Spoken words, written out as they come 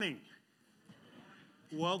Morning.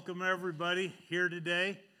 Welcome everybody here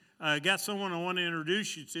today. I got someone I want to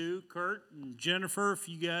introduce you to, Kurt and Jennifer, if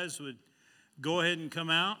you guys would go ahead and come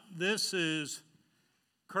out. This is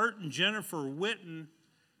Kurt and Jennifer Witten.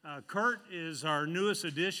 Kurt is our newest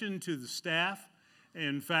addition to the staff.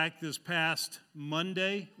 In fact, this past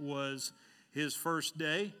Monday was his first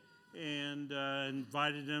day, and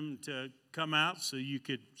invited them to come out so you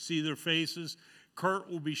could see their faces.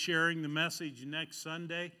 Kurt will be sharing the message next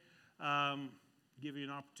Sunday. Give you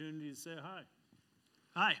an opportunity to say hi.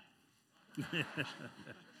 Hi.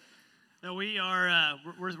 No,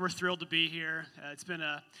 we're thrilled to be here. It's been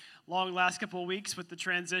a long last couple of weeks with the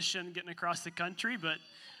transition getting across the country, but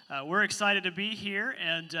we're excited to be here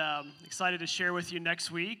and excited to share with you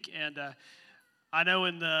next week. And I know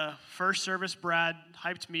in the first service, Brad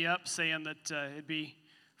hyped me up saying that it'd be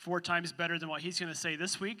 4 times better than what he's going to say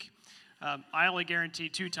this week. I only guarantee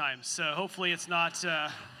 2 times, so hopefully it's not.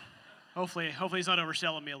 Hopefully he's not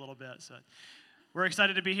overselling me a little bit. So we're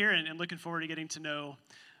excited to be here and looking forward to getting to know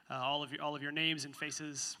all of your names and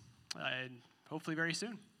faces, and hopefully very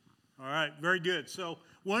soon. All right, very good. So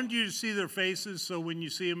wanted you to see their faces, so when you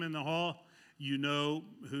see them in the hall, you know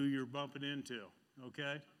who you're bumping into.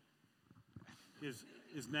 Okay? Is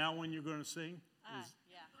now when you're going to sing?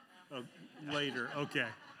 Yeah. Later. Okay.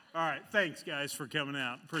 All right. Thanks, guys, for coming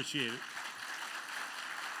out. Appreciate it.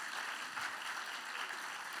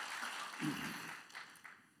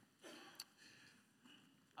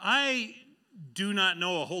 I do not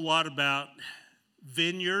know a whole lot about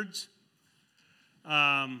vineyards,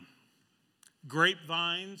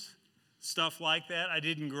 grapevines, stuff like that. I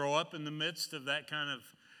didn't grow up in the midst of that kind of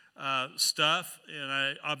stuff, and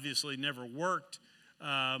I obviously never worked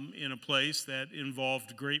in a place that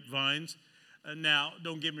involved grapevines. Now,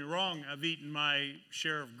 don't get me wrong, I've eaten my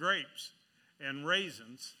share of grapes and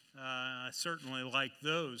raisins. I certainly like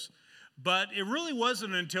those. But it really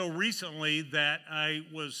wasn't until recently that I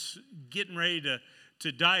was getting ready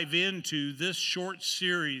to dive into this short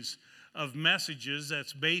series of messages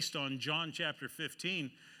that's based on John chapter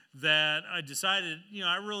 15 that I decided,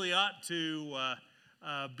 I really ought to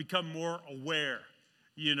become more aware,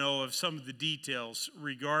 of some of the details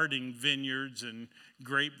regarding vineyards and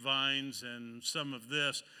grapevines and some of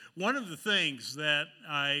this. One of the things that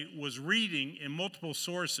I was reading in multiple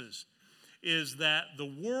sources is that the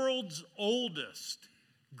world's oldest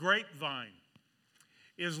grapevine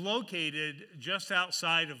is located just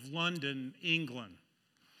outside of London, England.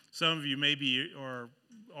 Some of you maybe are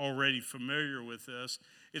already familiar with this.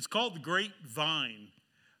 It's called the Grapevine,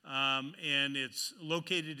 and it's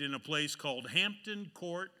located in a place called Hampton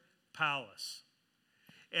Court Palace.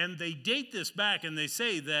 And they date this back, and they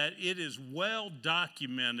say that it is well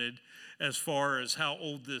documented as far as how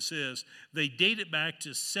old this is. They date it back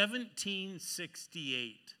to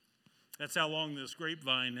 1768. That's how long this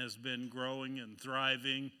grapevine has been growing and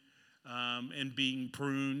thriving and being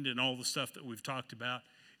pruned and all the stuff that we've talked about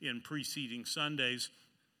in preceding Sundays.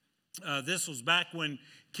 This was back when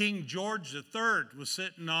King George III was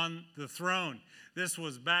sitting on the throne. This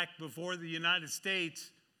was back before the United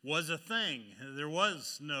States was a thing. There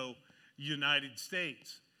was no United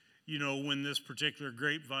States, when this particular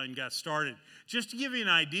grapevine got started. Just to give you an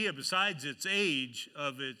idea, besides its age,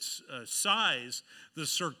 of its size, the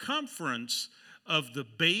circumference of the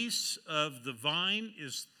base of the vine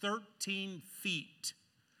is 13 feet.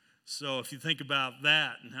 So if you think about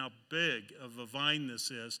that and how big of a vine this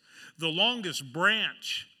is, the longest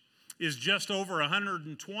branch is just over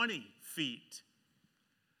 120 feet.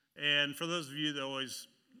 And for those of you that always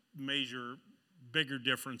measure bigger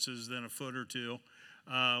differences than a foot or two,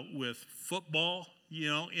 with football,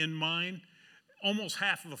 in mind, almost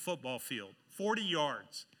half of a football field, 40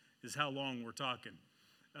 yards is how long we're talking,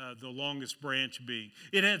 the longest branch being.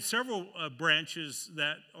 It had several branches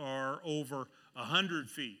that are over 100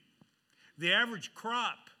 feet. The average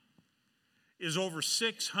crop is over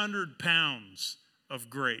 600 pounds of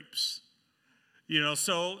grapes.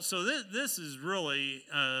 So this is really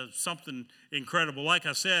something incredible. Like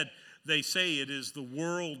I said, they say it is the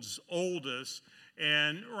world's oldest,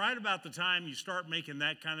 and right about the time you start making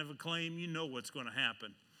that kind of a claim, you know what's going to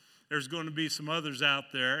happen. There's going to be some others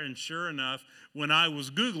out there, and sure enough, when I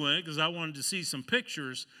was Googling it, because I wanted to see some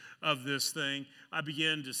pictures of this thing, I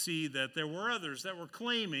began to see that there were others that were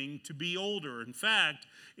claiming to be older. In fact,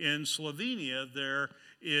 in Slovenia, there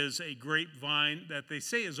is a grapevine that they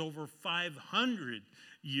say is over 500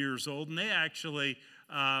 years old, and they actually,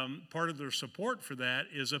 part of their support for that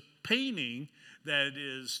is a painting that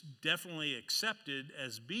is definitely accepted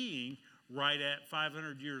as being right at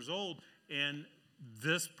 500 years old, and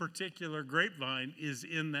this particular grapevine is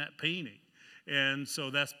in that painting. And so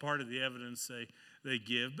that's part of the evidence they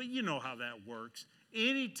give. But you know how that works.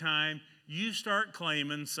 Anytime you start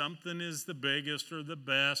claiming something is the biggest or the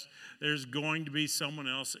best, there's going to be someone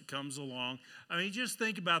else that comes along. I mean, just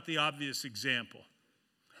think about the obvious example.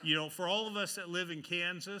 You know, for all of us that live in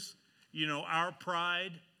Kansas, you know, our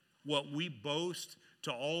pride, what we boast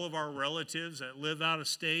to all of our relatives that live out of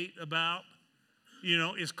state about, you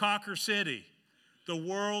know, is Cawker City, the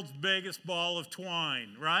world's biggest ball of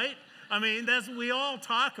twine, right? I mean, we all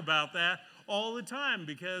talk about that all the time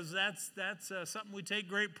because that's something we take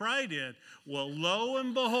great pride in. Well, lo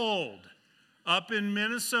and behold, up in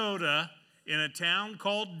Minnesota, in a town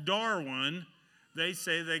called Darwin, they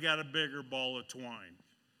say they got a bigger ball of twine.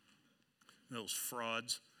 Those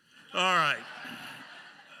frauds. All right.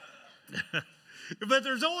 But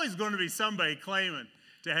there's always going to be somebody claiming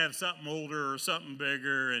to have something older or something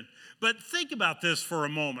bigger. But think about this for a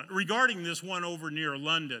moment regarding this one over near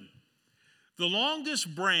London. The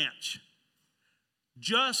longest branch,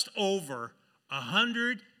 just over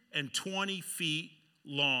 120 feet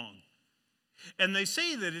long. And they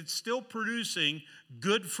say that it's still producing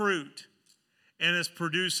good fruit and it's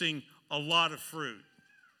producing a lot of fruit.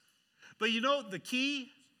 But you know, the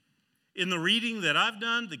key in the reading that I've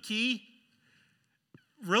done, the key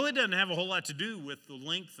really doesn't have a whole lot to do with the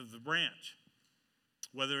length of the branch.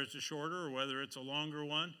 Whether it's a shorter or whether it's a longer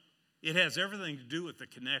one, it has everything to do with the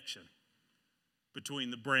connection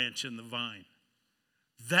between the branch and the vine.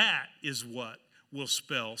 That is what will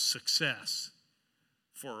spell success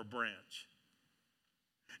for a branch.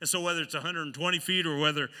 And so whether it's 120 feet or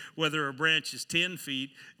whether a branch is 10 feet,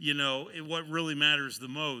 you know, what really matters the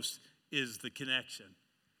most is the connection.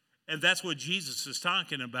 And that's what Jesus is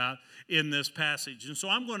talking about in this passage. And so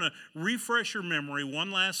I'm going to refresh your memory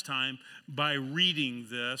one last time by reading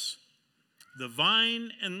this. The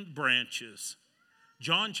vine and branches.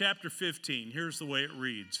 John chapter 15. Here's the way it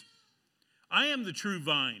reads. I am the true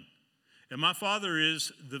vine, and my Father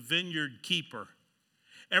is the vineyard keeper.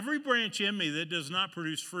 Every branch in me that does not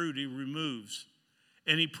produce fruit, he removes.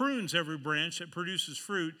 And he prunes every branch that produces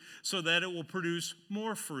fruit so that it will produce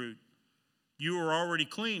more fruit. You are already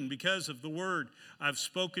clean because of the word I've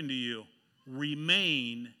spoken to you.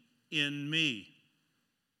 Remain in me,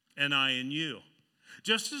 and I in you.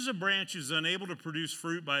 Just as a branch is unable to produce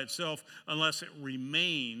fruit by itself unless it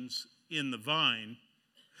remains in the vine,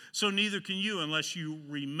 so neither can you unless you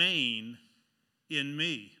remain in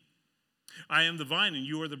me. I am the vine and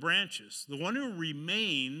you are the branches. The one who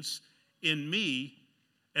remains in me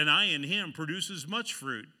and I in him produces much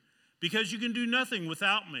fruit, because you can do nothing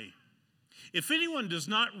without me. If anyone does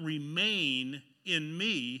not remain in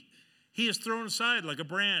me, he is thrown aside like a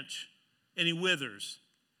branch and he withers.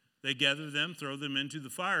 They gather them, throw them into the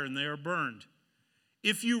fire, and they are burned.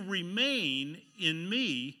 If you remain in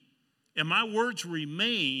me, and my words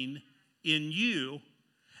remain in you,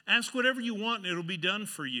 ask whatever you want, and it'll be done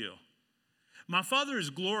for you. My Father is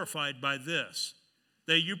glorified by this,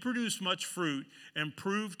 that you produce much fruit and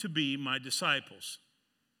prove to be my disciples.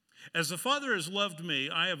 As the Father has loved me,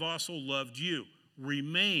 I have also loved you.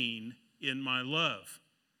 Remain in my love.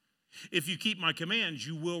 If you keep my commands,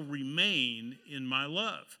 you will remain in my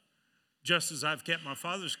love, just as I've kept my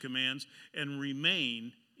Father's commands and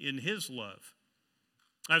remain in his love.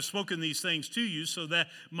 I've spoken these things to you so that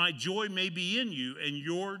my joy may be in you and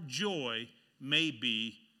your joy may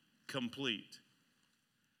be complete.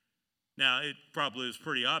 Now, it probably was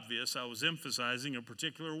pretty obvious I was emphasizing a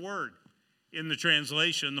particular word. In the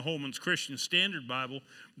translation, the Holman's Christian Standard Bible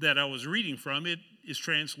that I was reading from, it is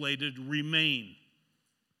translated remain.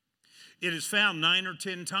 It is found 9 or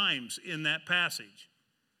 10 times in that passage.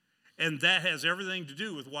 And that has everything to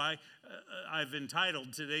do with why I've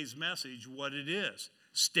entitled today's message what it is,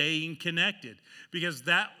 staying connected. Because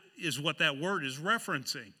that is what that word is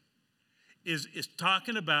referencing, is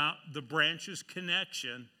talking about the branch's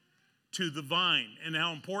connection to the vine and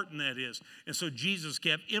how important that is. And so Jesus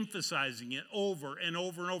kept emphasizing it over and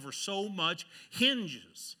over and over. So much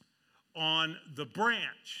hinges on the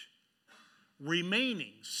branch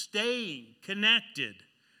remaining, staying connected.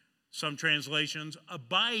 Some translations,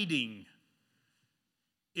 abiding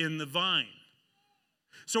in the vine.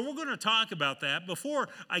 So we're going to talk about that. Before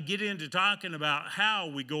I get into talking about how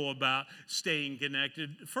we go about staying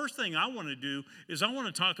connected, the first thing I want to do is I want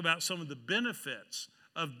to talk about some of the benefits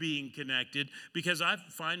of being connected, because I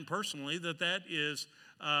find personally that is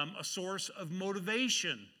a source of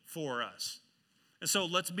motivation for us. And so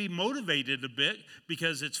let's be motivated a bit,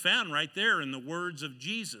 because it's found right there in the words of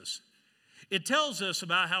Jesus. It tells us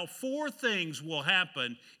about how 4 things will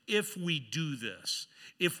happen if we do this,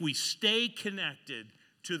 if we stay connected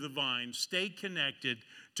to the vine. Stay connected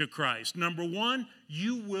to Christ. Number one,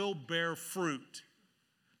 you will bear fruit.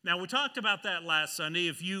 Now, we talked about that last Sunday.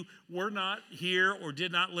 If you were not here or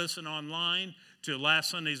did not listen online to last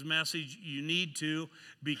Sunday's message, you need to,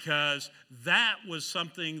 because that was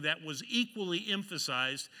something that was equally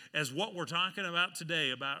emphasized as what we're talking about today,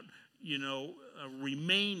 about,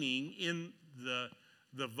 remaining in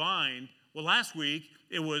the vine. Well, last week,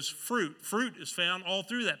 it was fruit. Fruit is found all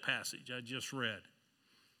through that passage I just read.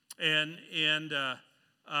 And a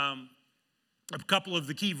couple of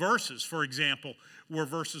the key verses, for example, were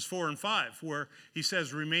verses 4 and 5, where he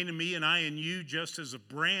says, remain in me and I in you, just as a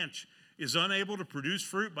branch is unable to produce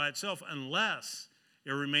fruit by itself unless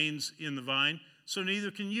it remains in the vine, so neither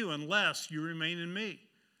can you unless you remain in me.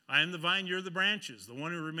 I am the vine, you're the branches. The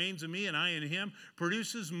one who remains in me and I in him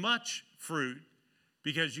produces much fruit,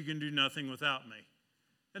 because you can do nothing without me.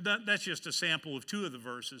 And that's just a sample of two of the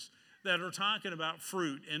verses that are talking about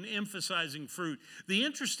fruit and emphasizing fruit. The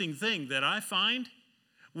interesting thing that I find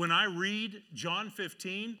when I read John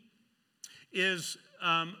 15 is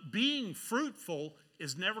being fruitful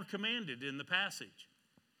is never commanded in the passage.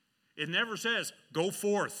 It never says, go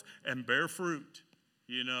forth and bear fruit,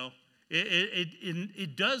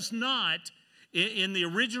 It does not, in the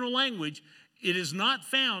original language, it is not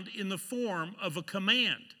found in the form of a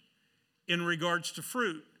command in regards to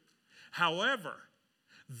fruit. However,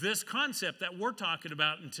 this concept that we're talking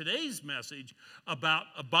about in today's message about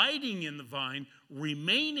abiding in the vine,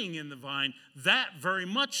 remaining in the vine, that very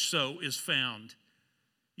much so is found,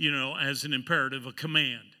 as an imperative, a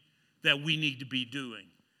command that we need to be doing,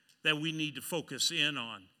 that we need to focus in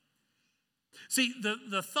on. See,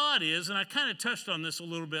 the thought is, and I kind of touched on this a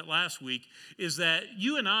little bit last week, is that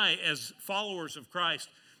you and I, as followers of Christ,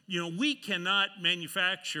 we cannot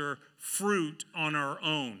manufacture fruit on our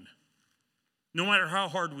own, no matter how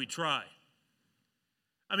hard we try.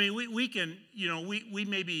 I mean, we can, we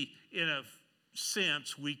maybe, in a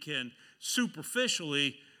sense, we can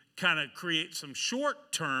superficially kind of create some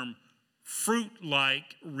short-term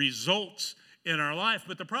fruit-like results in our life.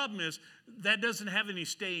 But the problem is that doesn't have any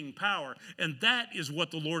staying power. And that is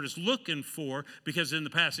what the Lord is looking for, because in the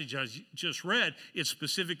passage I just read, it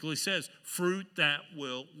specifically says fruit that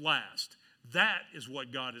will last. That is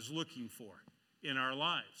what God is looking for in our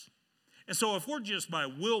lives. And so if we're just by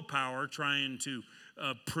willpower trying to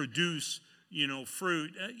produce,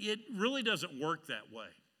 fruit, it really doesn't work that way.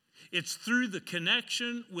 It's through the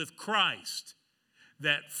connection with Christ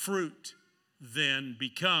that fruit then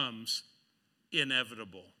becomes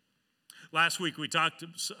inevitable. Last week we talked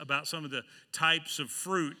about some of the types of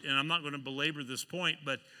fruit, and I'm not going to belabor this point,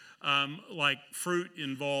 but like fruit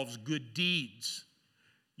involves good deeds.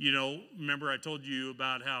 Remember I told you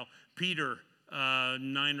about how Peter,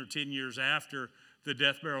 9 or 10 years after the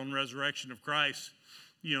death, burial, and resurrection of Christ,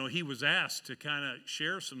 he was asked to kind of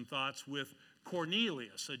share some thoughts with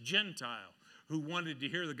Cornelius, a Gentile who wanted to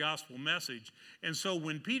hear the gospel message. And so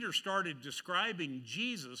when Peter started describing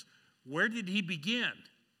Jesus, where did he begin?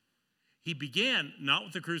 He began not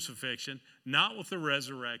with the crucifixion, not with the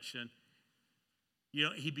resurrection.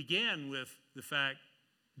 He began with the fact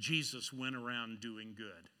Jesus went around doing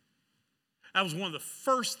good. That was one of the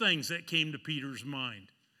first things that came to Peter's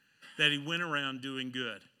mind, that he went around doing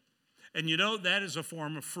good. And that is a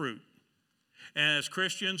form of fruit. And as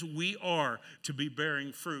Christians, we are to be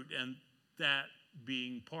bearing fruit, and that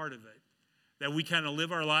being part of it. That we kind of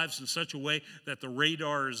live our lives in such a way that the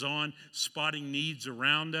radar is on, spotting needs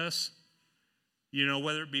around us.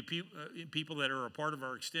 Whether it be people that are a part of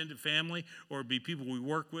our extended family, or it be people we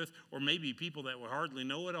work with, or maybe people that we hardly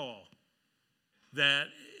know at all. That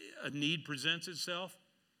a need presents itself,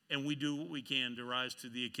 and we do what we can to rise to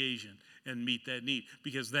the occasion and meet that need,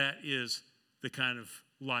 because that is the kind of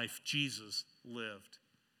life Jesus lived.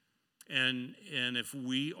 And if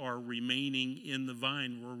we are remaining in the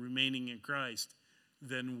vine, we're remaining in Christ,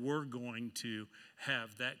 then we're going to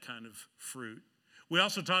have that kind of fruit. We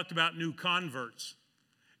also talked about new converts,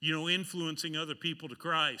 influencing other people to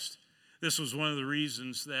Christ. This was one of the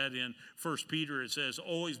reasons that in 1 Peter it says,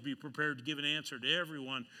 always be prepared to give an answer to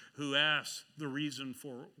everyone who asks the reason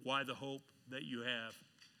for why the hope that you have,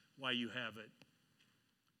 why you have it.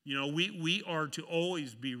 We are to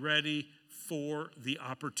always be ready for the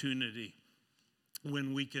opportunity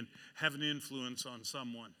when we can have an influence on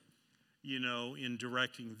someone, in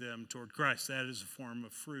directing them toward Christ. That is a form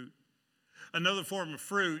of fruit. Another form of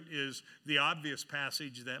fruit is the obvious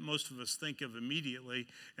passage that most of us think of immediately,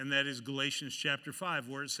 and that is Galatians chapter 5,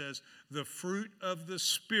 where it says, the fruit of the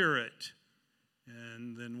Spirit.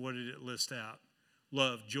 And then what did it list out?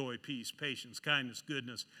 Love, joy, peace, patience, kindness,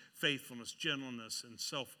 goodness, faithfulness, gentleness, and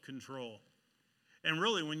self-control. And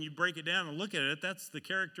really, when you break it down and look at it, that's the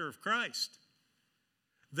character of Christ.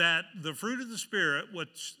 That the fruit of the Spirit,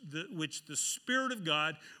 which the Spirit of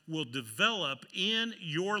God will develop in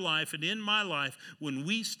your life and in my life when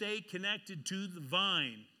we stay connected to the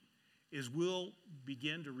vine, is we'll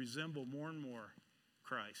begin to resemble more and more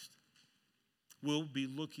Christ. We'll be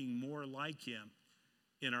looking more like him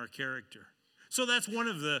in our character. So that's one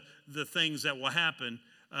of the things that will happen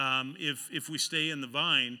if we stay in the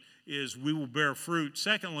vine, is we will bear fruit.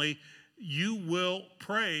 Secondly, you will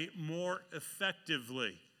pray more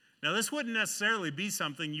effectively. Now, this wouldn't necessarily be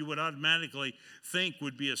something you would automatically think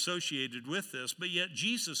would be associated with this, but yet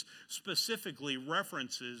Jesus specifically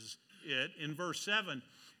references it in verse 7.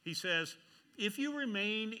 He says, if you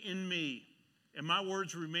remain in me and my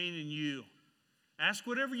words remain in you, ask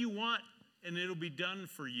whatever you want and it'll be done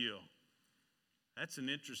for you. That's an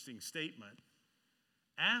interesting statement.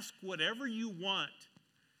 Ask whatever you want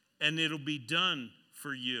and it'll be done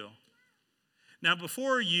for you. Now,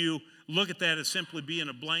 before you look at that as simply being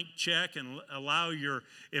a blank check and allow your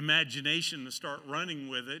imagination to start running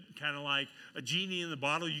with it, kind of like a genie in the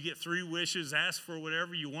bottle, you get 3 wishes, ask for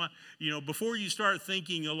whatever you want. Before you start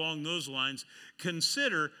thinking along those lines,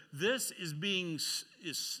 consider this is being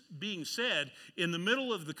said in the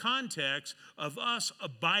middle of the context of us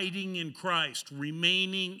abiding in Christ,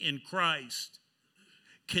 remaining in Christ,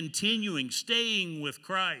 continuing, staying with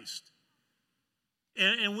Christ.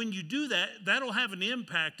 And when you do that, that'll have an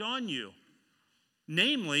impact on you.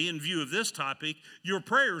 Namely, in view of this topic, your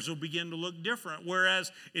prayers will begin to look different. Whereas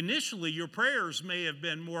initially your prayers may have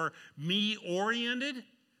been more me-oriented,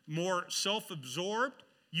 more self-absorbed.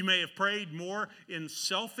 You may have prayed more in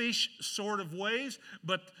selfish sort of ways,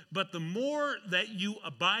 but the more that you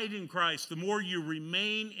abide in Christ, the more you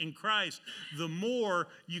remain in Christ, the more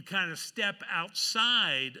you kind of step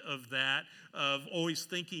outside of that, of always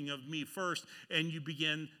thinking of me first, and you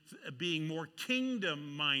begin being more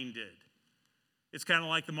kingdom-minded. It's kind of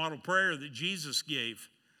like the model prayer that Jesus gave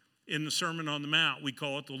in the Sermon on the Mount. We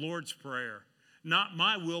call it the Lord's Prayer. Not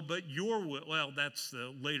my will, but your will. Well, that's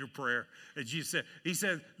the later prayer that Jesus said. He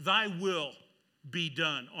said, thy will be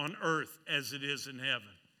done on earth as it is in heaven.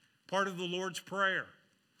 Part of the Lord's Prayer.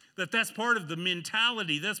 That's part of the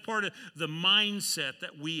mentality, that's part of the mindset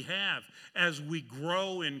that we have as we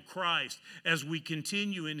grow in Christ, as we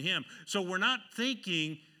continue in him. So we're not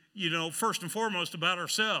thinking, first and foremost about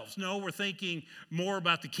ourselves. No, we're thinking more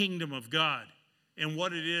about the kingdom of God and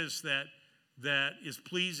what it is that is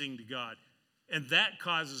pleasing to God. And that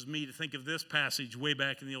causes me to think of this passage way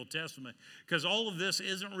back in the Old Testament, because all of this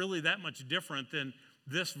isn't really that much different than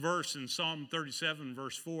this verse in Psalm 37,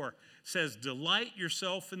 verse 4. It says, delight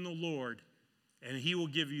yourself in the Lord, and he will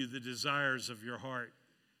give you the desires of your heart.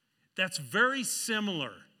 That's very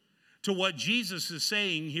similar to what Jesus is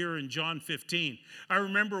saying here in John 15. I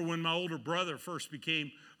remember when my older brother first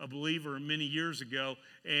became a believer many years ago,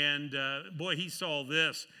 and boy, he saw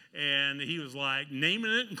this, and he was like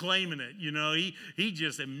naming it and claiming it. He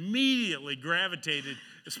just immediately gravitated,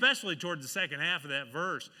 especially toward the second half of that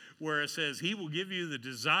verse, where it says, he will give you the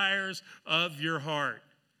desires of your heart.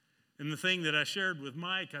 And the thing that I shared with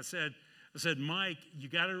Mike, I said, Mike, you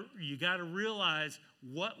gotta realize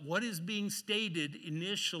what is being stated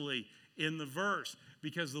initially in the verse,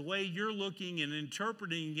 because the way you're looking and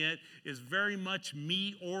interpreting it is very much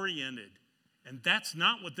me-oriented. And that's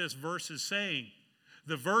not what this verse is saying.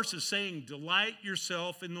 The verse is saying, delight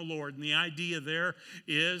yourself in the Lord. And the idea there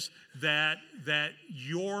is that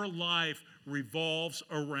your life revolves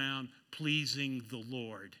around pleasing the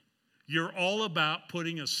Lord. You're all about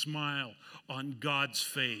putting a smile on God's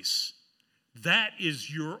face. That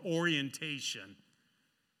is your orientation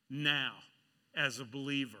now as a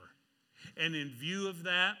believer. And in view of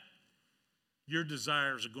that, your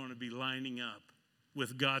desires are going to be lining up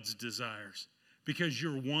with God's desires, because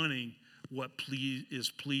you're wanting what is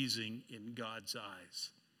pleasing in God's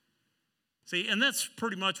eyes. See, and that's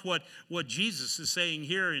pretty much what Jesus is saying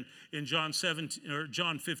here in John 17 or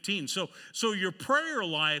John 15. So your prayer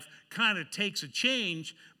life kind of takes a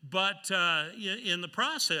change, but in the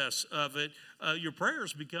process of it, your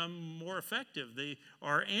prayers become more effective. They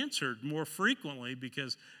are answered more frequently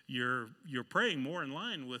because you're praying more in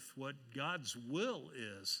line with what God's will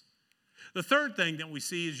is. The third thing that we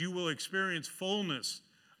see is you will experience fullness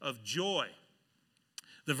of joy.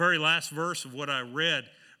 The very last verse of what I read,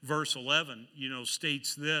 verse 11,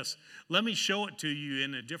 states this. Let me show it to you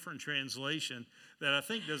in a different translation that I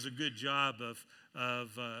think does a good job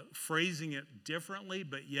of phrasing it differently,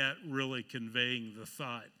 but yet really conveying the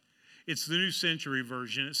thought. It's the New Century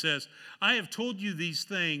Version. It says, I have told you these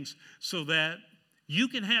things so that you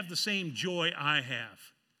can have the same joy I have.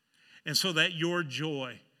 and so that your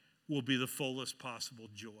joy will be the fullest possible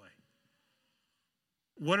joy.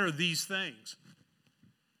 What are these things?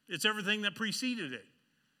 It's everything that preceded it.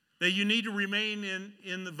 That you need to remain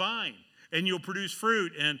in the vine, and you'll produce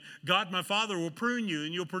fruit, and God my Father will prune you,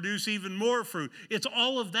 and you'll produce even more fruit. It's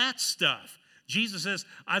all of that stuff. Jesus says,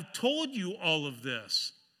 I've told you all of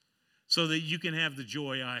this so that you can have the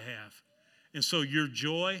joy I have. And so your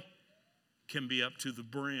joy can be up to the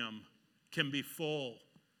brim, can be full.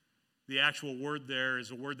 The actual word there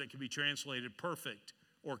is a word that can be translated perfect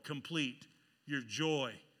or complete. Your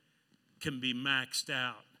joy can be maxed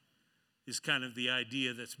out, is kind of the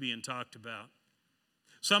idea that's being talked about.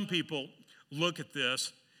 Some people look at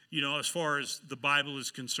this, as far as the Bible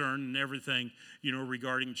is concerned and everything,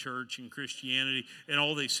 regarding church and Christianity, and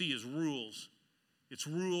all they see is rules. It's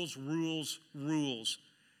rules, rules, rules.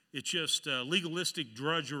 It's just legalistic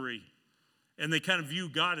drudgery. And they kind of view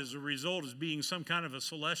God as a result as being some kind of a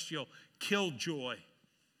celestial killjoy.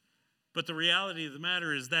 But the reality of the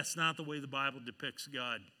matter is that's not the way the Bible depicts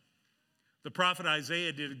God. The prophet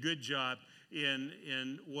Isaiah did a good job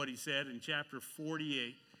in what he said in chapter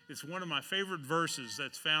 48. It's one of my favorite verses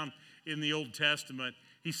that's found in the Old Testament.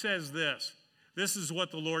 He says this is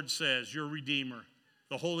what the Lord says, your Redeemer,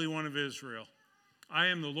 the Holy One of Israel. I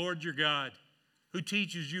am the Lord your God, who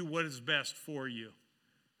teaches you what is best for you,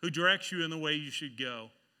 who directs you in the way you should go.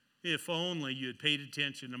 If only you had paid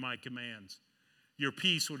attention to my commands, your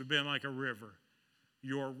peace would have been like a river,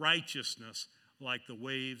 your righteousness like the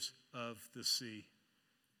waves of the sea.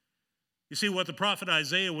 You see, what the prophet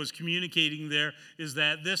Isaiah was communicating there is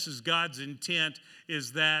that this is God's intent,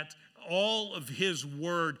 is that all of his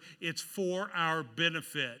word, it's for our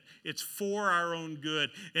benefit. It's for our own good.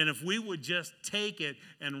 And if we would just take it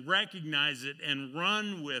and recognize it and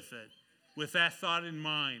run with it, with that thought in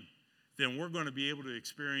mind, then we're going to be able to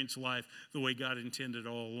experience life the way God intended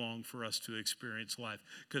all along for us to experience life.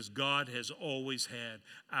 Because God has always had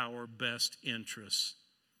our best interests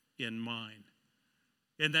in mind.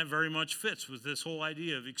 And that very much fits with this whole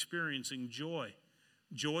idea of experiencing joy.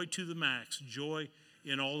 Joy to the max. Joy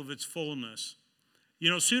in all of its fullness.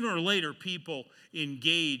 Sooner or later, people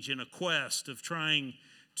engage in a quest of trying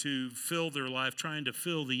to fill their life, trying to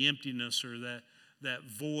fill the emptiness or that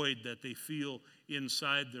void that they feel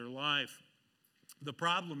inside their life. The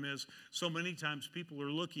problem is, so many times people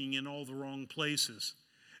are looking in all the wrong places.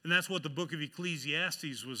 And that's what the book of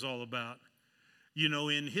Ecclesiastes was all about.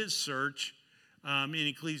 In his search, in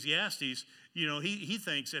Ecclesiastes, he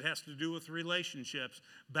thinks it has to do with relationships,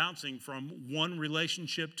 bouncing from one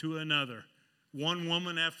relationship to another, one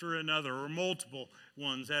woman after another, or multiple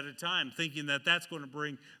ones at a time, thinking that that's going to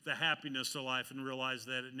bring the happiness to life, and realize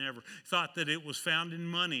that it never. Thought that it was found in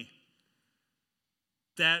money.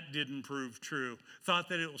 That didn't prove true. Thought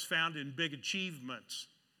that it was found in big achievements.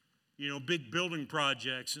 Big building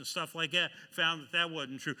projects and stuff like that, found that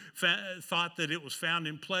wasn't true. Thought that it was found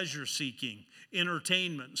in pleasure seeking,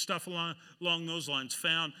 entertainment, and stuff along those lines,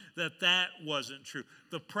 found that wasn't true.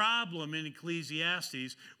 The problem in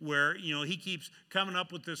Ecclesiastes, where, he keeps coming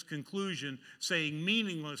up with this conclusion, saying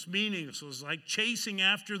meaningless, like chasing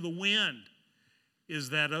after the wind, is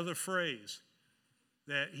that other phrase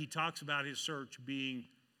that he talks about his search being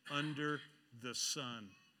under the sun.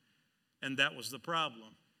 And that was the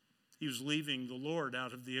problem. He was leaving the Lord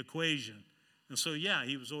out of the equation. And so,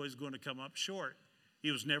 he was always going to come up short. He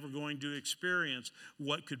was never going to experience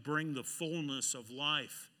what could bring the fullness of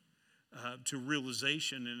life to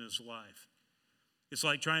realization in his life. It's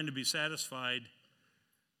like trying to be satisfied,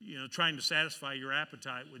 trying to satisfy your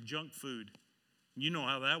appetite with junk food. You know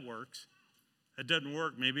how that works. It doesn't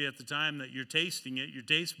work. Maybe at the time that you're tasting it, your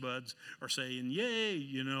taste buds are saying,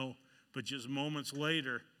 yay, but just moments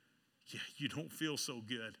later, you don't feel so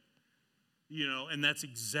good. And that's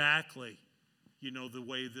exactly, the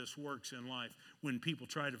way this works in life. When people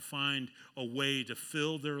try to find a way to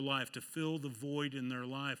fill their life, to fill the void in their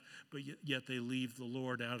life, but yet they leave the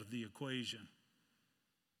Lord out of the equation.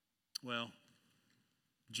 Well,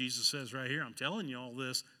 Jesus says right here, I'm telling you all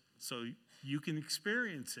this so you can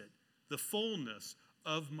experience it, the fullness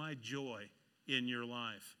of my joy in your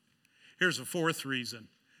life. Here's a fourth reason,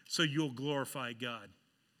 so you'll glorify God.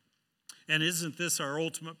 And isn't this our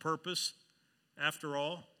ultimate purpose? After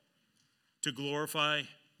all, to glorify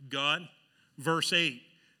God. Verse 8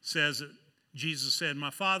 says that Jesus said, my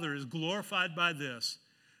Father is glorified by this,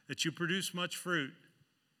 that you produce much fruit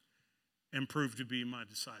and prove to be my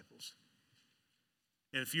disciples.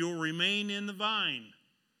 And if you will remain in the vine,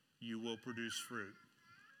 you will produce fruit.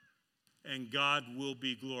 And God will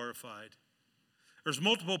be glorified. There's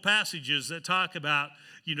multiple passages that talk about,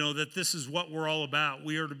 that this is what we're all about.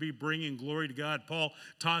 We are to be bringing glory to God. Paul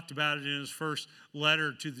talked about it in his first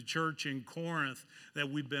letter to the church in Corinth, that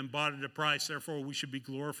we've been bought at a price. Therefore, we should be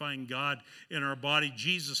glorifying God in our body.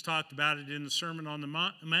 Jesus talked about it in the Sermon on the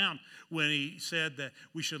Mount when he said that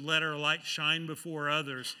we should let our light shine before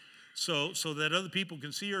others so that other people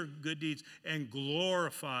can see our good deeds and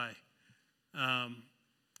glorify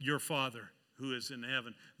your Father who is in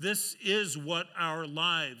heaven. This is what our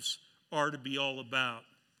lives are to be all about.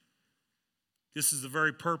 This is the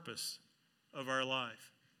very purpose of our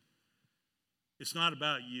life. It's not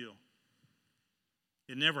about you.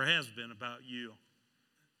 It never has been about you.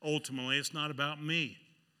 Ultimately, it's not about me.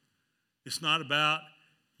 It's not about,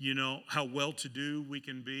 how well-to-do we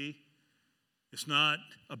can be. It's not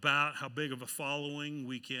about how big of a following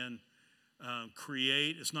we can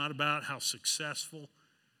create. It's not about how successful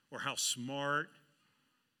or how smart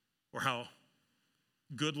or how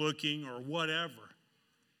good-looking or whatever.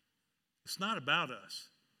 It's not about us.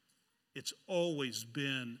 It's always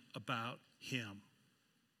been about him.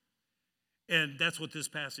 And that's what this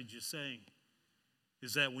passage is saying,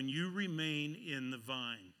 is that when you remain in the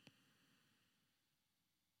vine,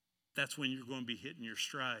 that's when you're going to be hitting your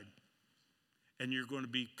stride. And you're going to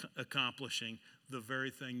be accomplishing the very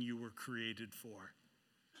thing you were created for.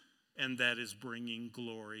 And that is bringing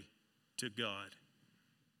glory to God.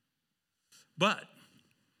 But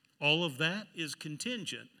all of that is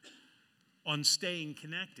contingent on staying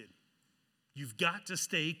connected. You've got to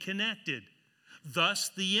stay connected. Thus,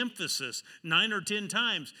 the emphasis, 9 or 10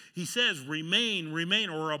 times, he says remain,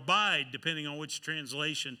 or abide, depending on which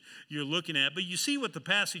translation you're looking at. But you see what the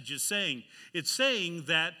passage is saying. It's saying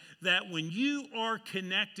that when you are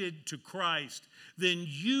connected to Christ, then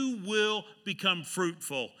you will become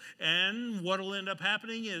fruitful. And what will end up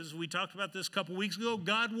happening is, we talked about this a couple weeks ago,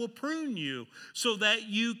 God will prune you so that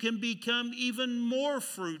you can become even more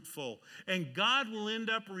fruitful. And God will end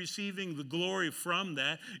up receiving the glory from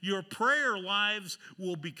that. Your prayer lives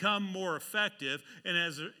will become more effective. And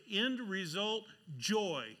as an end result,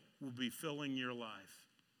 joy will be filling your life.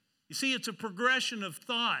 You see, it's a progression of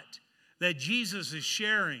thought that Jesus is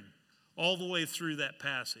sharing all the way through that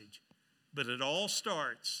passage. But it all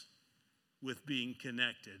starts with being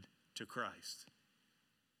connected to Christ.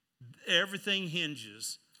 Everything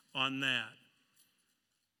hinges on that.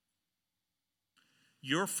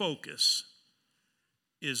 Your focus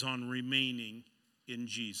is on remaining in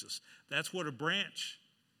Jesus. That's what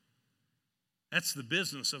that's the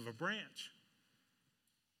business of a branch.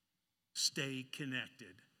 Stay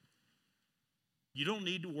connected. You don't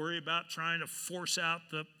need to worry about trying to force out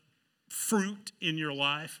the fruit in your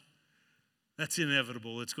life. That's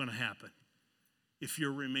inevitable. It's going to happen. If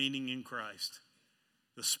you're remaining in Christ,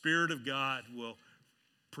 the Spirit of God will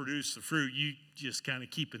produce the fruit. You just kind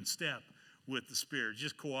of keep in step with the Spirit.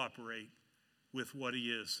 Just cooperate with what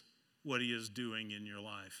He is doing in your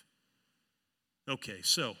life. Okay,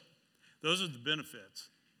 so those are the benefits.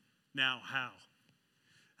 Now, how?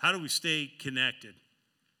 How do we stay connected?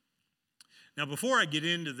 Now, before I get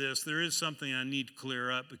into this, there is something I need to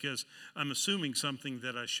clear up because I'm assuming something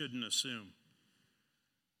that I shouldn't assume.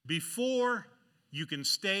 Before you can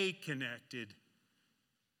stay connected,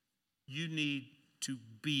 you need to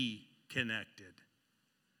be connected.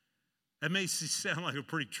 That may sound like a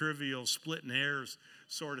pretty trivial splitting hairs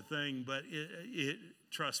sort of thing, but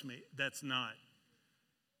trust me, that's not.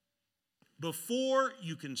 Before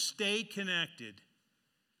you can stay connected,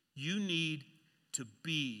 you need to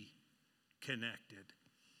be connected.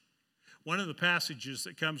 One of the passages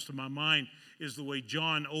that comes to my mind is the way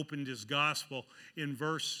John opened his gospel in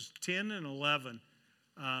verse 10 and 11.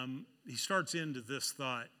 He starts into this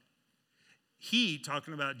thought. He,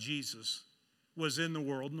 talking about Jesus, was in the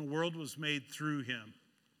world, and the world was made through him,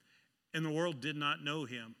 and the world did not know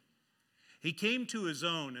him. He came to his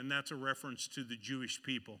own, and that's a reference to the Jewish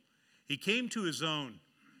people. He came to his own,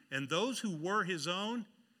 and those who were his own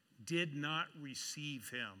did not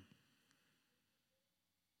receive him.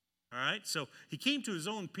 All right, so he came to his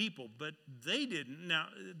own people, but they didn't. Now,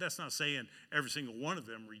 that's not saying every single one of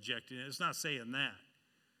them rejected him. It's not saying that.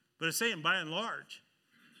 But it's saying by and large,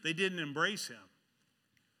 they didn't embrace him.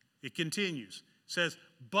 It continues. It says,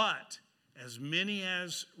 but as many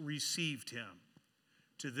as received him,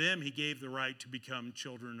 to them he gave the right to become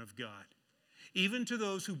children of God, even to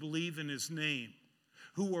those who believe in his name,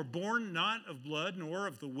 who were born not of blood, nor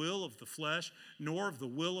of the will of the flesh, nor of the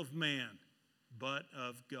will of man, but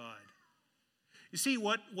of God. You see,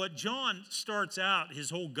 what John starts out his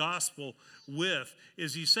whole gospel with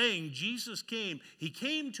is he's saying Jesus came. He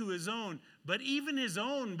came to his own, but even his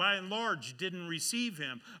own, by and large, didn't receive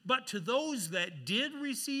him. But to those that did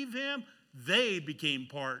receive him, they became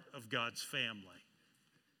part of God's family.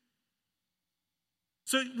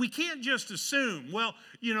 So we can't just assume, well,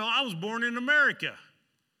 I was born in America.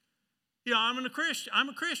 I'm a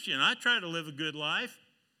Christian. I try to live a good life.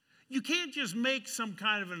 You can't just make some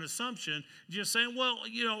kind of an assumption, just saying, well,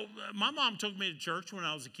 my mom took me to church when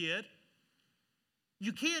I was a kid.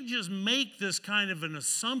 You can't just make this kind of an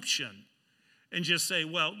assumption and just say,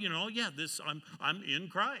 well, I'm in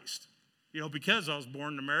Christ. Because I was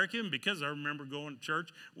born in America and because I remember going to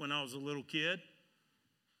church when I was a little kid.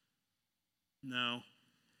 No.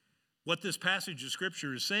 What this passage of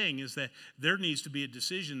Scripture is saying is that there needs to be a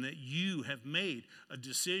decision that you have made, a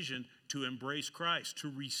decision to embrace Christ,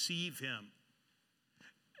 to receive him.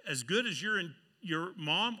 As good as your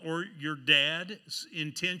mom or your dad's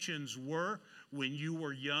intentions were when you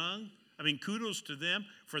were young, kudos to them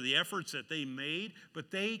for the efforts that they made, but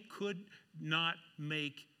they could not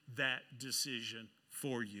make that decision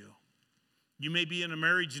for you. You may be in a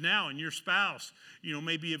marriage now and your spouse,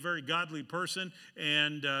 may be a very godly person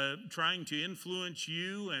and trying to influence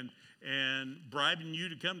you and bribing you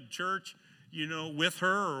to come to church, with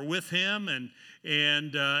her or with him.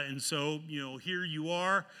 And so, here you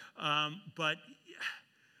are. But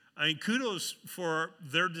kudos for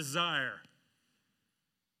their desire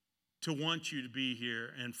to want you to be here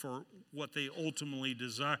and for what they ultimately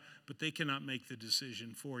desire, but they cannot make the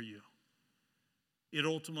decision for you. It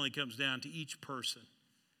ultimately comes down to each person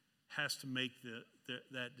has to make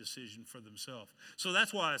that decision for themselves. So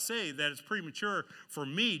that's why I say that it's premature for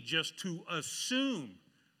me just to assume,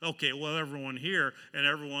 okay, well, everyone here and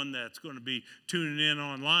everyone that's going to be tuning in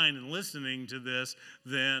online and listening to this,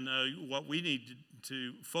 then what we need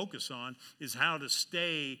to focus on is how to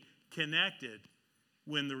stay connected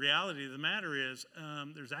when the reality of the matter is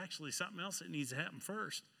there's actually something else that needs to happen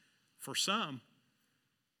first. For some,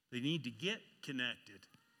 they need to get connected.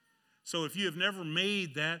 So if you have never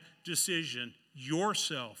made that decision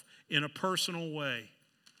yourself in a personal way,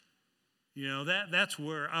 that's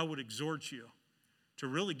where I would exhort you to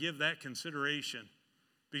really give that consideration,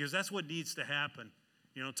 because that's what needs to happen.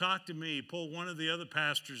 Talk to me, pull one of the other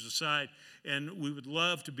pastors aside, and we would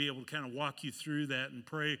love to be able to kind of walk you through that and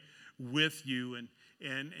pray with you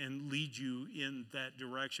and lead you in that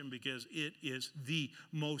direction, because it is the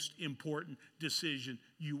most important decision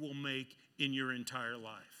you will make in your entire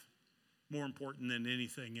life. More important than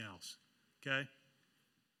anything else. Okay?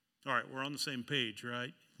 All right, we're on the same page,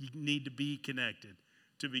 right? You need to be connected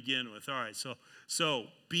to begin with. All right, so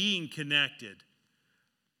being connected,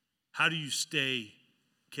 how do you stay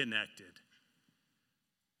connected?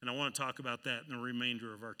 And I want to talk about that in the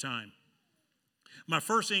remainder of our time. My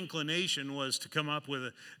first inclination was to come up with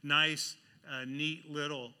a nice, neat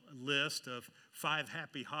little list of 5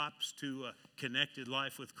 happy hops to a connected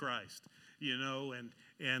life with Christ,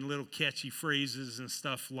 and little catchy phrases and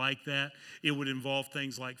stuff like that. It would involve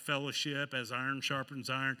things like fellowship, as iron sharpens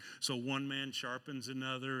iron, so one man sharpens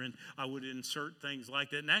another, and I would insert things like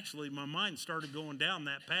that. And actually, my mind started going down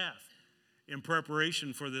that path in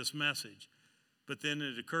preparation for this message. But then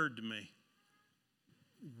it occurred to me,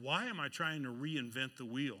 why am I trying to reinvent the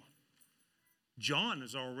wheel? John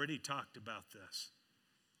has already talked about this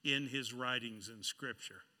in his writings in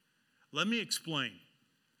Scripture. Let me explain.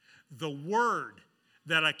 The word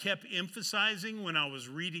that I kept emphasizing when I was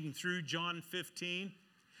reading through John 15,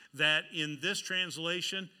 that in this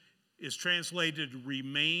translation is translated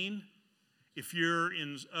remain. If you're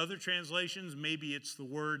in other translations, maybe it's the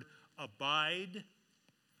word abide.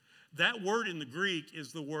 That word in the Greek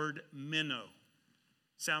is the word minnow.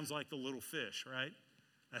 Sounds like the little fish, right?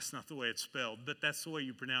 That's not the way it's spelled, but that's the way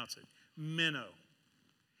you pronounce it. Minnow.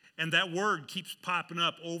 And that word keeps popping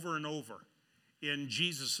up over and over in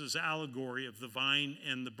Jesus' allegory of the vine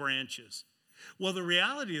and the branches. Well, the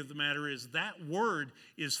reality of the matter is that word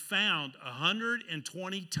is found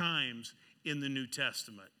 120 times in the New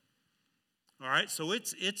Testament. All right, so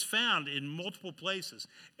it's found in multiple places.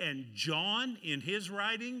 And John, in his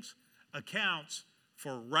writings, accounts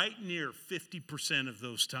for right near 50% of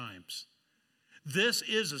those times. This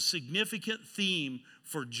is a significant theme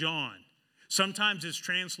for John. Sometimes it's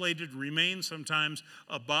translated remain, sometimes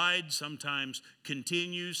abide, sometimes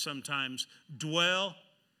continue, sometimes dwell.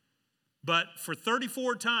 But for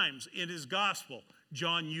 34 times in his gospel,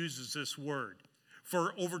 John uses this word.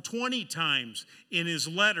 For over 20 times in his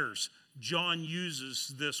letters, John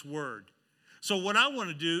uses this word. So what I want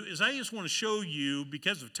to do is I just want to show you,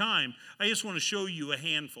 because of time, I just want to show you a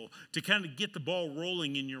handful to kind of get the ball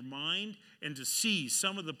rolling in your mind and to see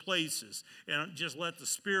some of the places. And just let the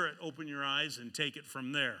Spirit open your eyes and take it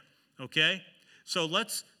from there. Okay? So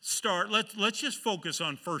let's start. Let's just focus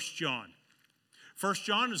on 1 John. 1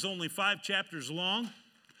 John is only 5 chapters long.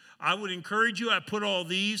 I would encourage you, I put all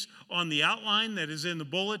these on the outline that is in the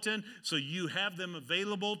bulletin, so you have them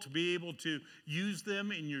available to be able to use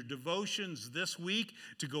them in your devotions this week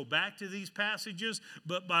to go back to these passages.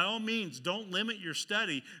 But by all means, don't limit your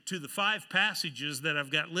study to the 5 passages that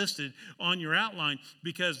I've got listed on your outline,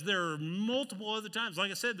 because there are multiple other times.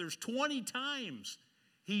 Like I said, there's 20 times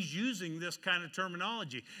he's using this kind of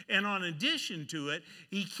terminology. And in addition to it,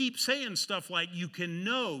 he keeps saying stuff like, you can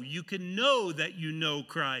know that you know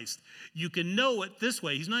Christ. You can know it this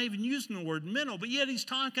way. He's not even using the word mental, but yet he's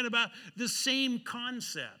talking about the same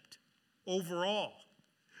concept overall.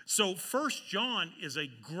 So 1 John is a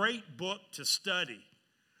great book to study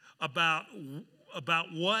about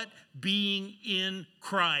what being in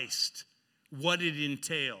Christ, what it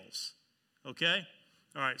entails. Okay?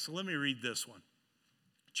 All right, so let me read this one.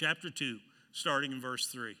 Chapter 2, starting in verse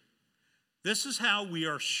 3. This is how we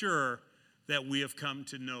are sure that we have come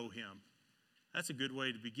to know him. That's a good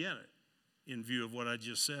way to begin it in view of what I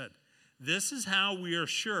just said. This is how we are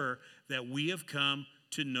sure that we have come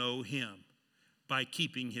to know him, by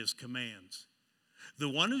keeping his commands. The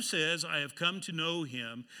one who says, I have come to know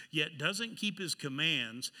him, yet doesn't keep his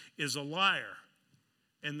commands, is a liar,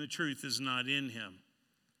 and the truth is not in him.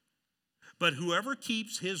 But whoever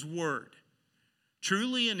keeps his word,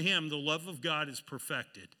 truly in him the love of God is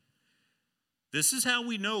perfected. This is how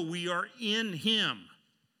we know we are in him.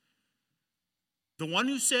 The one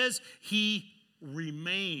who says he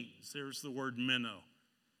remains, there's the word meno,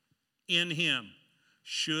 in him,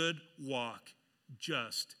 should walk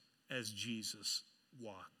just as Jesus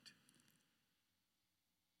walked.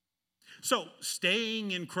 So,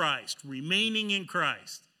 staying in Christ, remaining in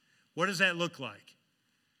Christ, what does that look like?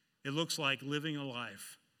 It looks like living a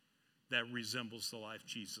life that resembles the life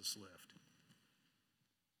Jesus lived.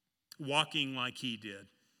 Walking like he did.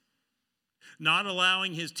 Not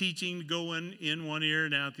allowing his teaching to go in one ear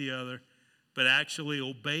and out the other, but actually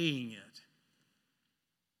obeying it.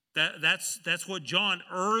 That's what John,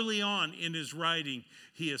 early on in his writing,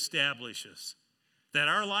 he establishes. That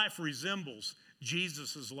our life resembles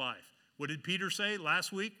Jesus' life. What did Peter say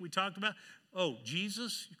last week? We talked about,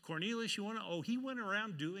 Jesus, Cornelius, he went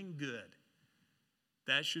around doing good.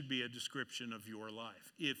 That should be a description of your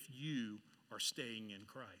life if you are staying in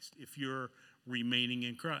Christ, if you're remaining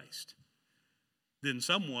in Christ. Then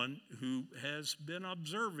someone who has been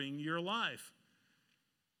observing your life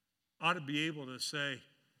ought to be able to say,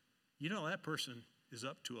 that person is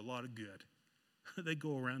up to a lot of good. They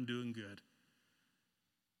go around doing good.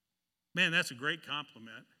 Man, that's a great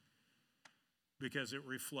compliment because it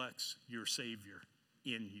reflects your Savior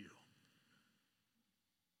in you.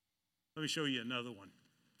 Let me show you another one.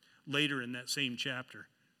 Later in that same chapter,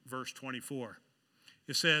 verse 24.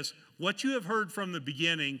 It says, what you have heard from the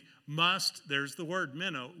beginning must, there's the word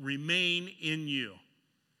meno, remain in you.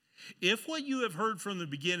 If what you have heard from the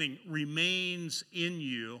beginning remains in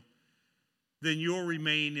you, then you'll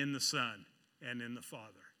remain in the Son and in the Father.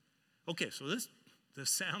 Okay, so this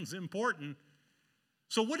sounds important.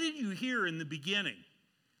 So what did you hear in the beginning?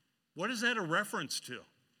 What is that a reference to?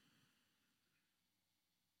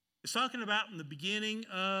 It's talking about in the beginning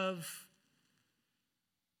of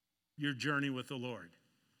your journey with the Lord,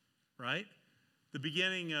 right? The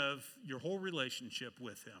beginning of your whole relationship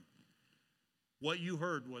with him. What you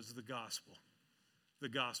heard was the gospel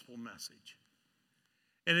message.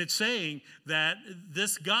 And it's saying that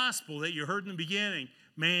this gospel that you heard in the beginning,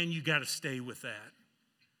 man, you got to stay with that.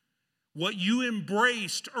 What you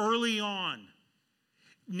embraced early on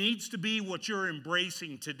needs to be what you're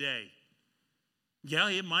embracing today. Yeah,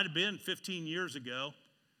 it might have been 15 years ago.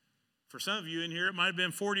 For some of you in here, it might have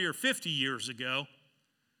been 40 or 50 years ago.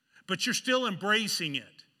 But you're still embracing it.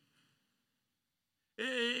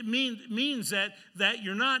 It means that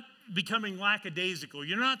you're not becoming lackadaisical.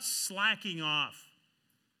 You're not slacking off.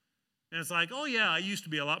 And it's like, I used to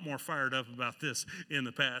be a lot more fired up about this in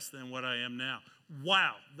the past than what I am now.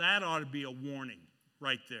 Wow, that ought to be a warning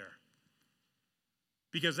right there.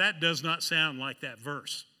 Because that does not sound like that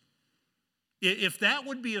verse. If that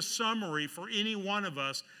would be a summary for any one of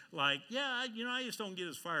us, like, I just don't get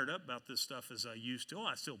as fired up about this stuff as I used to.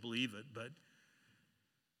 I still believe it, but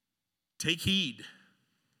take heed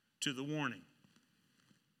to the warning.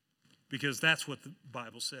 Because that's what the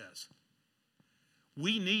Bible says.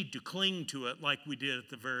 We need to cling to it like we did at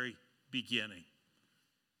the very beginning.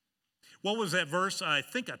 What was that verse I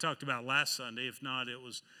think I talked about last Sunday? If not, it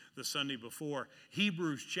was the Sunday before.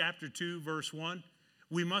 Hebrews chapter 2, verse 1.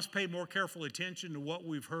 We must pay more careful attention to what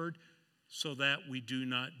we've heard so that we do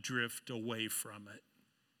not drift away from it.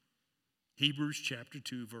 Hebrews chapter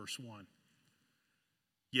 2, verse 1.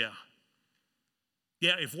 Yeah,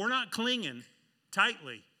 if we're not clinging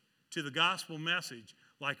tightly to the gospel message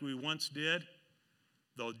like we once did,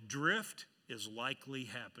 the drift is likely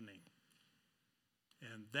happening.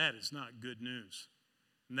 And that is not good news.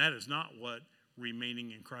 And that is not what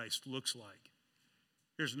remaining in Christ looks like.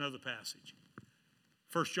 Here's another passage.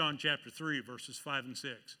 1 John chapter 3, verses 5 and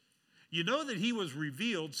 6. You know that he was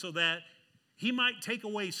revealed so that he might take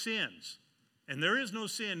away sins. And there is no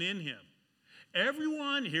sin in him.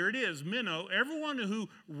 Everyone, here it is, minnow, everyone who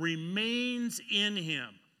remains in him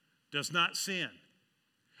does not sin.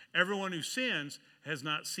 Everyone who sins has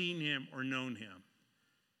not seen him or known him.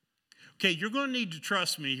 Okay, you're going to need to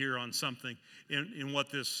trust me here on something in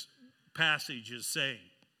what this passage is saying.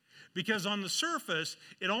 Because on the surface,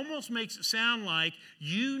 it almost makes it sound like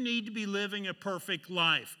you need to be living a perfect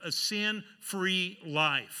life, a sin-free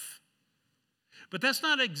life. But that's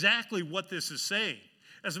not exactly what this is saying.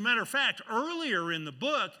 As a matter of fact, earlier in the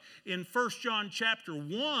book, in 1 John chapter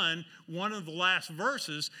 1, one of the last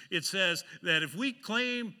verses, it says that if we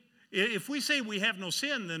say we have no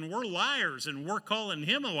sin, then we're liars and we're calling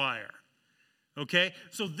him a liar. Okay?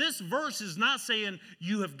 So this verse is not saying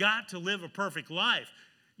you have got to live a perfect life,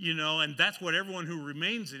 and that's what everyone who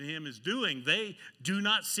remains in him is doing. They do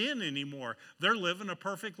not sin anymore. They're living a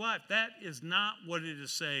perfect life. That is not what it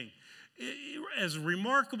is saying. As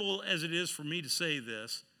remarkable as it is for me to say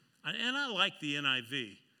this, and I like the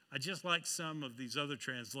NIV, I just like some of these other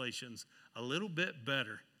translations a little bit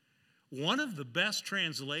better. One of the best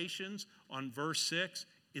translations on verse 6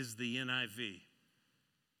 is the NIV.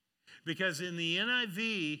 Because in the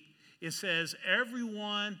NIV, it says,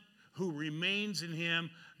 everyone who remains in him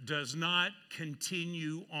does not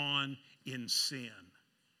continue on in sin.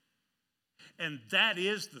 And that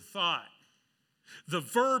is the thought. The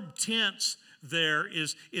verb tense there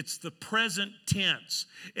it's the present tense.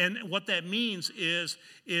 And what that means is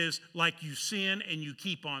like you sin and you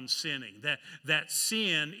keep on sinning. That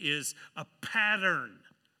sin is a pattern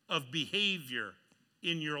of behavior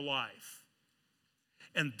in your life.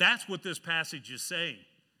 And that's what this passage is saying.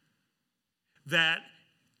 That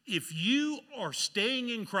if you are staying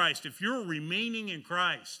in Christ, if you're remaining in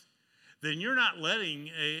Christ, then you're not letting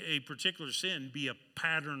a particular sin be a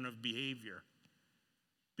pattern of behavior.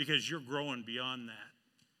 Because you're growing beyond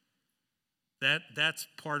that. That's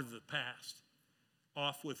part of the past.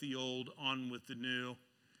 Off with the old, on with the new.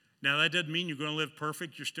 Now, that doesn't mean you're going to live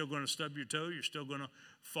perfect. You're still going to stub your toe. You're still going to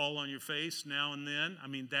fall on your face now and then. I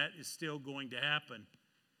mean, that is still going to happen.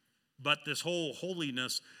 But this whole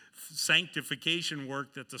holiness, sanctification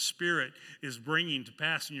work that the Spirit is bringing to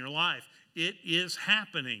pass in your life, it is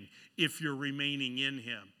happening if you're remaining in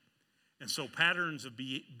him. And so patterns of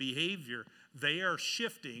behavior, they are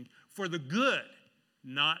shifting for the good,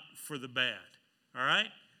 not for the bad. All right?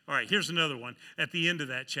 All right, here's another one at the end of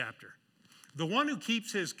that chapter. The one who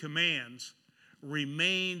keeps his commands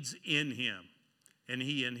remains in him, and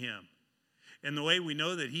he in him. And the way we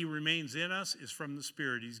know that he remains in us is from the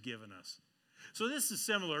Spirit he's given us. So this is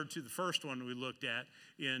similar to the first one we looked at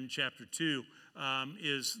in chapter 2,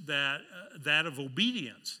 is that of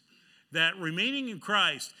obedience. That remaining in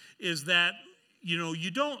Christ is that,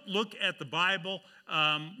 you don't look at the Bible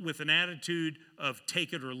with an attitude of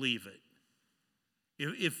take it or leave it.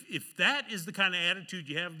 If that is the kind of attitude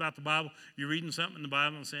you have about the Bible, you're reading something in the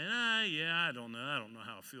Bible and saying, I don't know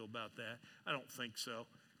how I feel about that. I don't think so,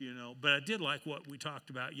 But I did like what we talked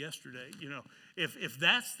about yesterday. If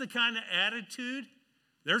that's the kind of attitude,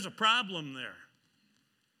 there's a problem there.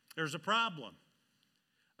 There's a problem.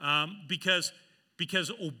 Because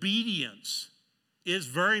obedience is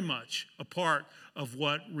very much a part of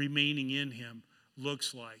what remaining in him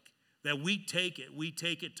looks like. That we take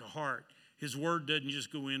it to heart. His word doesn't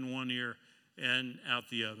just go in one ear and out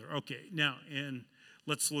the other. Okay, now, and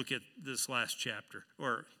let's look at this last chapter,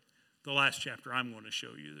 or the last chapter I'm going to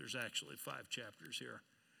show you. There's actually 5 chapters here.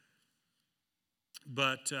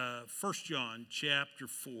 But 1 John chapter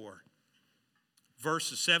 4,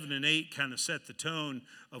 verses 7 and 8 kind of set the tone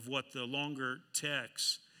of what the longer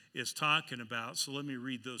text is talking about. So let me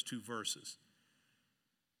read those 2 verses.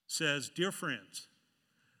 It says, "Dear friends,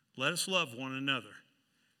 let us love one another,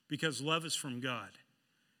 because love is from God.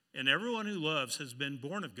 And everyone who loves has been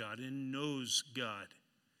born of God and knows God.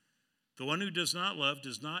 The one who does not love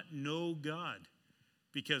does not know God,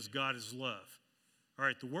 because God is love." All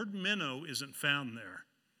right, the word minnow isn't found there.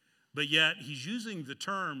 But yet he's using the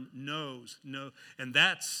term knows, no, and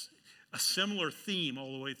that's a similar theme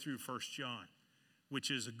all the way through 1 John, which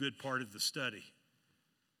is a good part of the study.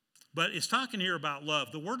 But it's talking here about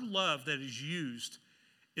love. The word love that is used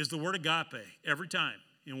is the word agape every time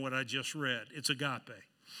in what I just read. It's agape.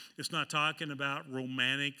 It's not talking about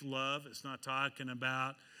romantic love. It's not talking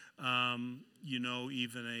about,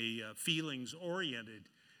 even a feelings-oriented,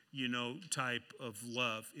 type of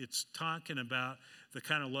love. It's talking about the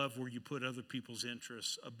kind of love where you put other people's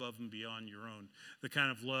interests above and beyond your own. The kind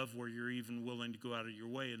of love where you're even willing to go out of your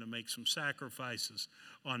way and to make some sacrifices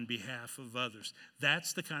on behalf of others.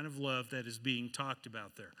 That's the kind of love that is being talked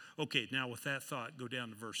about there. Okay, now with that thought, go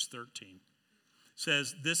down to verse 13. It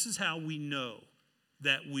says, this is how we know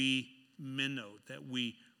that we minnow, that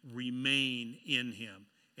we remain in him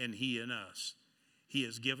and he in us. He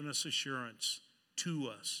has given us assurance to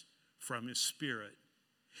us from his Spirit.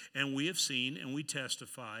 And we have seen and we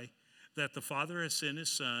testify that the Father has sent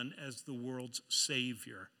his Son as the world's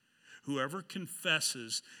Savior. Whoever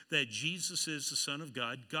confesses that Jesus is the Son of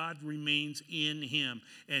God, God remains in him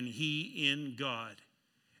and he in God.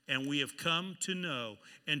 And we have come to know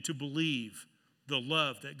and to believe the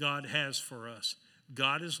love that God has for us.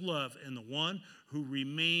 God is love, and the one who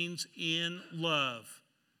remains in love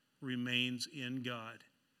remains in God,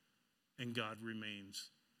 and God remains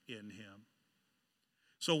in him.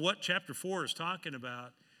 So what chapter 4 is talking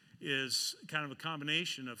about is kind of a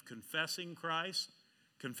combination of confessing Christ.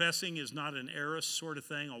 Confessing is not an eros sort of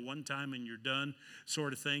thing, a one time and you're done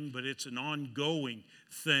sort of thing, but it's an ongoing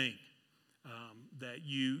thing that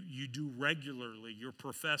you do regularly. You're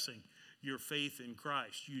professing your faith in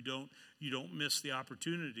Christ. You don't miss the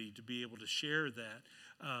opportunity to be able to share that.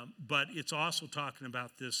 But it's also talking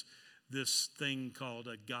about this thing called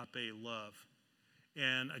agape love.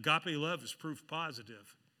 And agape love is proof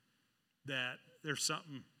positive that there's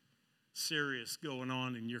something serious going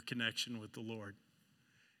on in your connection with the Lord.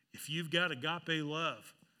 If you've got agape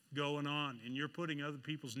love going on and you're putting other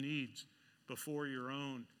people's needs before your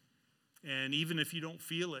own, and even if you don't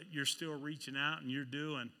feel it, you're still reaching out and you're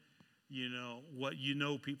doing what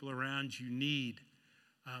people around you need,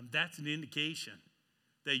 that's an indication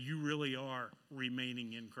that you really are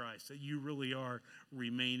remaining in Christ, that you really are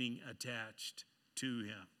remaining attached to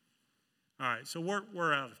him. All right, so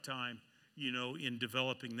we're out of time, in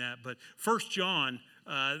developing that. But 1 John,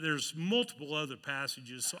 there's multiple other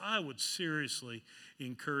passages, so I would seriously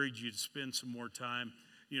encourage you to spend some more time,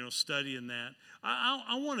 studying that.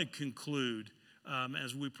 I want to conclude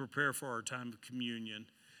as we prepare for our time of communion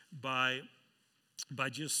by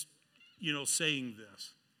just, saying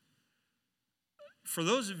this. For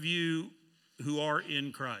those of you who are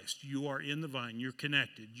in Christ, you are in the vine, you're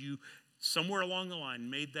connected, you somewhere along the line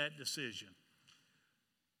made that decision.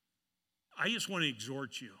 I just want to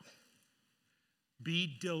exhort you,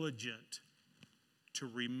 be diligent to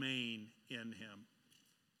remain in him.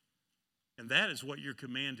 And that is what you're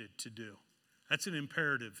commanded to do. That's an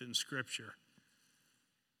imperative in Scripture.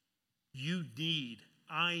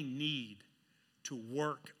 I need to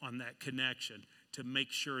work on that connection to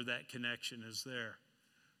make sure that connection is there.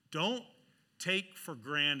 Don't take for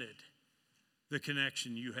granted the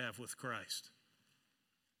connection you have with Christ.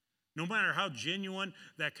 No matter how genuine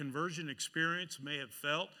that conversion experience may have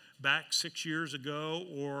felt back 6 years ago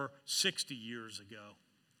or 60 years ago,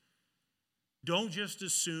 don't just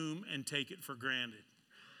assume and take it for granted.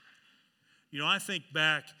 I think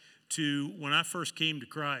back to when I first came to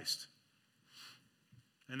Christ,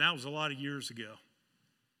 and that was a lot of years ago.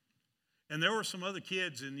 And there were some other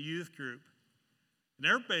kids in the youth group, and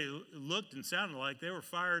everybody looked and sounded like they were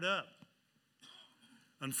fired up.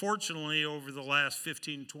 Unfortunately, over the last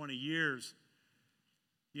 15, 20 years,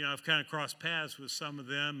 I've kind of crossed paths with some of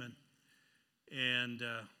them, and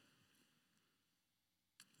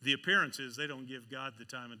the appearance is they don't give God the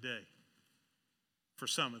time of day for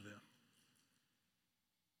some of them.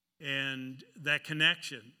 And that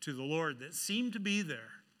connection to the Lord that seemed to be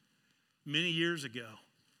there many years ago,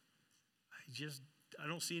 I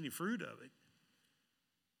don't see any fruit of it.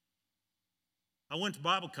 I went to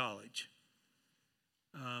Bible college,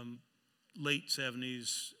 late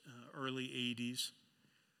 70s, early 80s.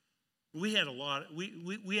 We had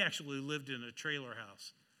we actually lived in a trailer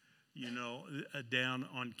house, down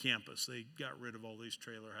on campus. They got rid of all these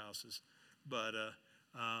trailer houses, but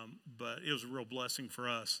it was a real blessing for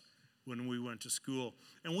us when we went to school.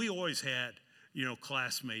 And we always had,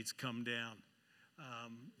 classmates come down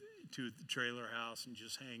to the trailer house and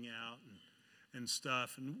just hang out and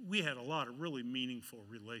stuff. And we had a lot of really meaningful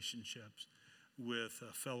relationships with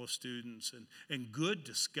fellow students and good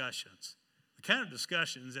discussions. The kind of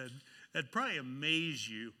discussions that probably amaze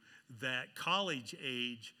you that college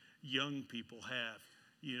age young people have,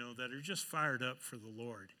 that are just fired up for the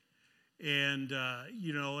Lord. And,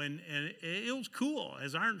 and it was cool.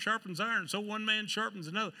 As iron sharpens iron, so one man sharpens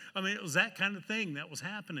another. I mean, it was that kind of thing that was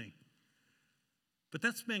happening. But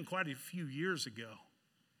that's been quite a few years ago.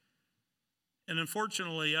 And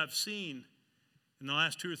unfortunately, I've seen in the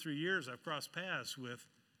last 2 or 3 years, I've crossed paths with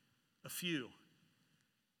a few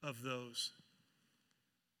of those.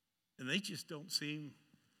 And they just don't seem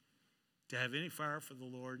to have any fire for the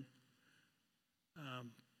Lord.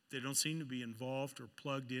 They don't seem to be involved or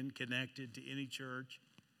plugged in, connected to any church.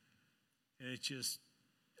 And it's just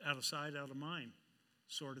out of sight, out of mind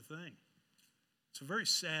sort of thing. It's a very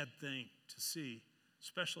sad thing to see,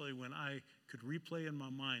 especially when I could replay in my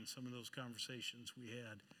mind some of those conversations we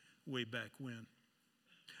had way back when.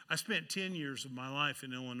 I spent 10 years of my life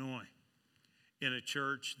in Illinois in a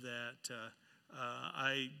church that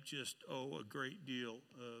I just owe a great deal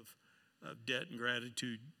of debt and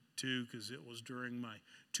gratitude to, because it was during my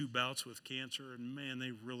 2 bouts with cancer, and man,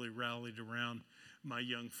 they really rallied around my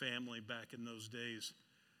young family back in those days.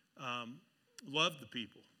 Loved the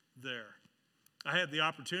people there. I had the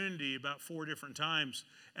opportunity about 4 different times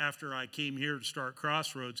after I came here to start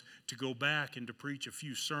Crossroads to go back and to preach a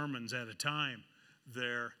few sermons at a time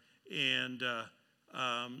there, and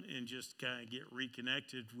just kind of get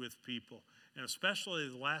reconnected with people. And especially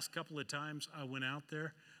the last couple of times I went out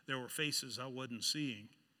there were faces I wasn't seeing.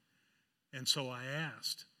 And so I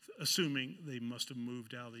asked, assuming they must have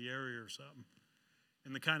moved out of the area or something.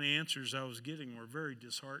 And the kind of answers I was getting were very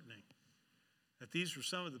disheartening. That these were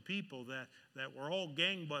some of the people that were all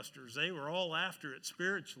gangbusters. They were all after it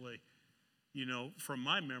spiritually, from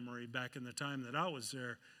my memory back in the time that I was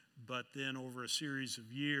there. But then over a series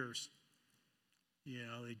of years,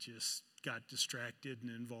 they just got distracted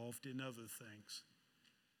and involved in other things.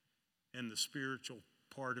 And the spiritual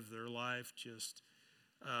part of their life just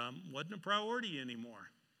wasn't a priority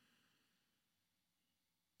anymore.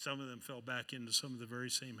 Some of them fell back into some of the very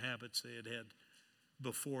same habits they had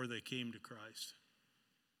before they came to Christ.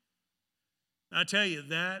 I tell you,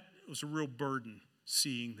 that was a real burden,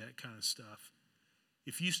 seeing that kind of stuff.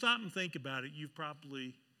 If you stop and think about it, you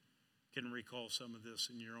probably can recall some of this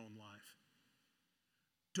in your own life.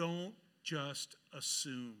 Don't just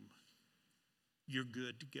assume you're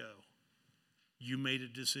good to go. You made a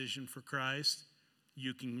decision for Christ,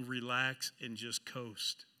 you can relax and just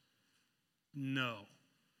coast. No.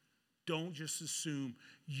 Don't just assume.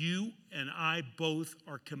 You and I both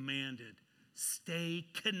are commanded. Stay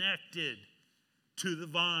connected to the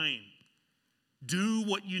vine. Do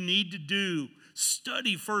what you need to do.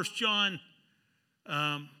 Study 1 John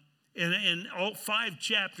and all 5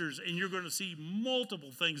 chapters, and you're going to see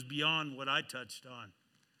multiple things beyond what I touched on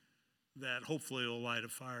that hopefully will light a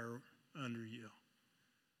fire under you.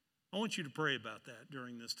 I want you to pray about that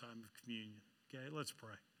during this time of communion. Okay, let's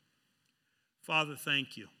pray. Father,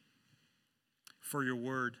 thank you for your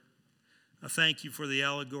word. I thank you for the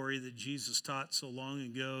allegory that Jesus taught so long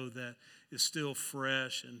ago that is still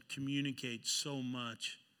fresh and communicates so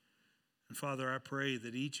much. And Father, I pray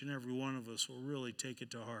that each and every one of us will really take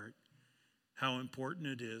it to heart how important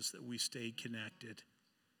it is that we stay connected.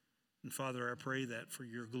 And Father, I pray that for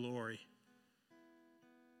your glory,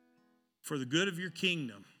 for the good of your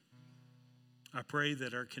kingdom. I pray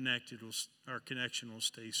that our connection will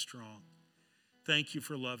stay strong. Thank you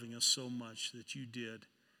for loving us so much that you did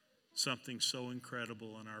something so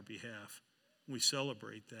incredible on our behalf. We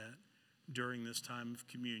celebrate that during this time of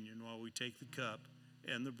communion while we take the cup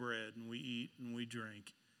and the bread and we eat and we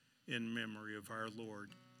drink in memory of our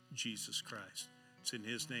Lord Jesus Christ. It's in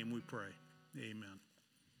his name we pray. Amen.